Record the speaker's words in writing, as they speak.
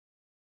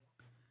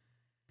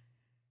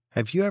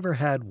Have you ever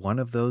had one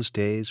of those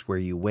days where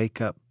you wake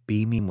up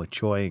beaming with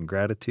joy and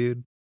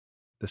gratitude?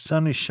 The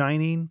sun is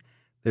shining,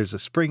 there's a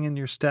spring in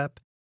your step,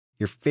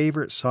 your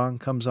favorite song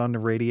comes on the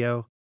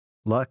radio,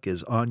 luck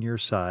is on your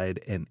side,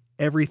 and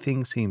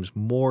everything seems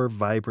more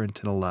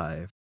vibrant and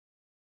alive.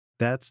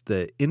 That's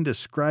the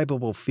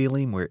indescribable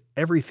feeling where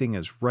everything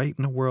is right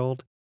in the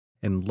world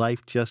and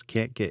life just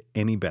can't get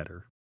any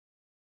better.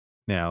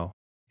 Now,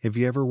 have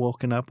you ever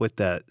woken up with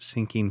that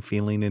sinking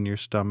feeling in your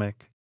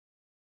stomach?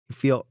 You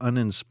feel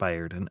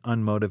uninspired and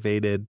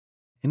unmotivated,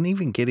 and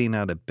even getting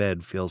out of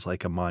bed feels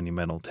like a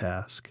monumental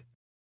task.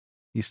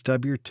 You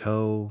stub your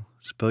toe,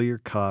 spill your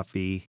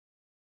coffee,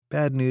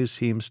 bad news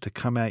seems to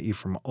come at you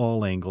from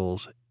all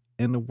angles,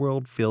 and the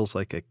world feels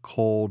like a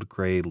cold,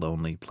 gray,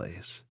 lonely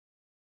place.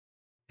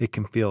 It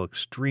can feel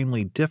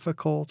extremely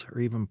difficult or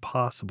even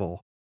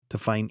possible to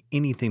find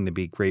anything to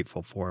be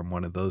grateful for in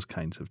one of those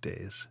kinds of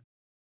days.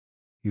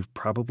 You've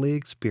probably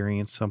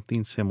experienced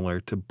something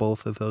similar to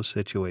both of those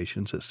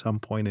situations at some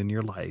point in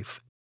your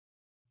life: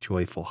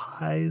 joyful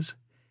highs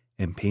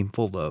and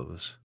painful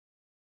lows.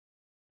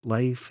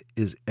 Life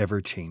is ever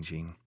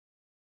changing,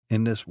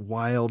 and this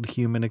wild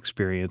human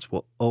experience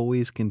will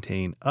always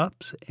contain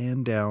ups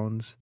and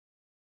downs.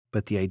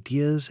 But the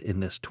ideas in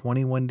this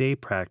 21-day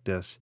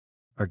practice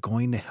are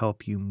going to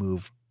help you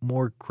move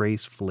more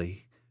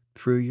gracefully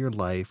through your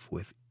life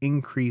with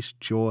increased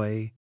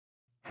joy,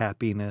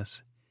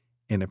 happiness,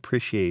 and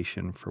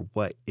appreciation for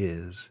what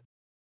is,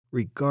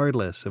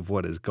 regardless of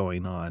what is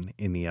going on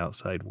in the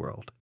outside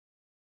world.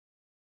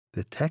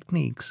 The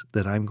techniques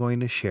that I'm going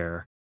to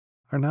share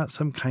are not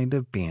some kind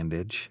of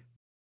bandage.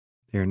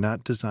 They're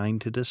not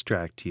designed to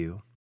distract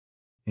you,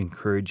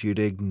 encourage you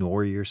to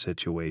ignore your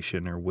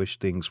situation, or wish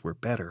things were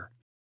better.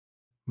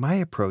 My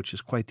approach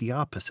is quite the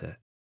opposite.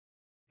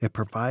 It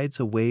provides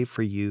a way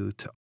for you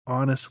to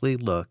honestly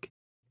look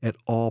at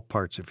all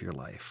parts of your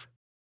life,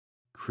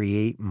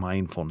 create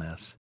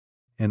mindfulness,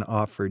 and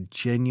offer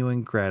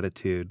genuine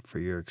gratitude for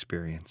your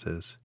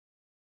experiences.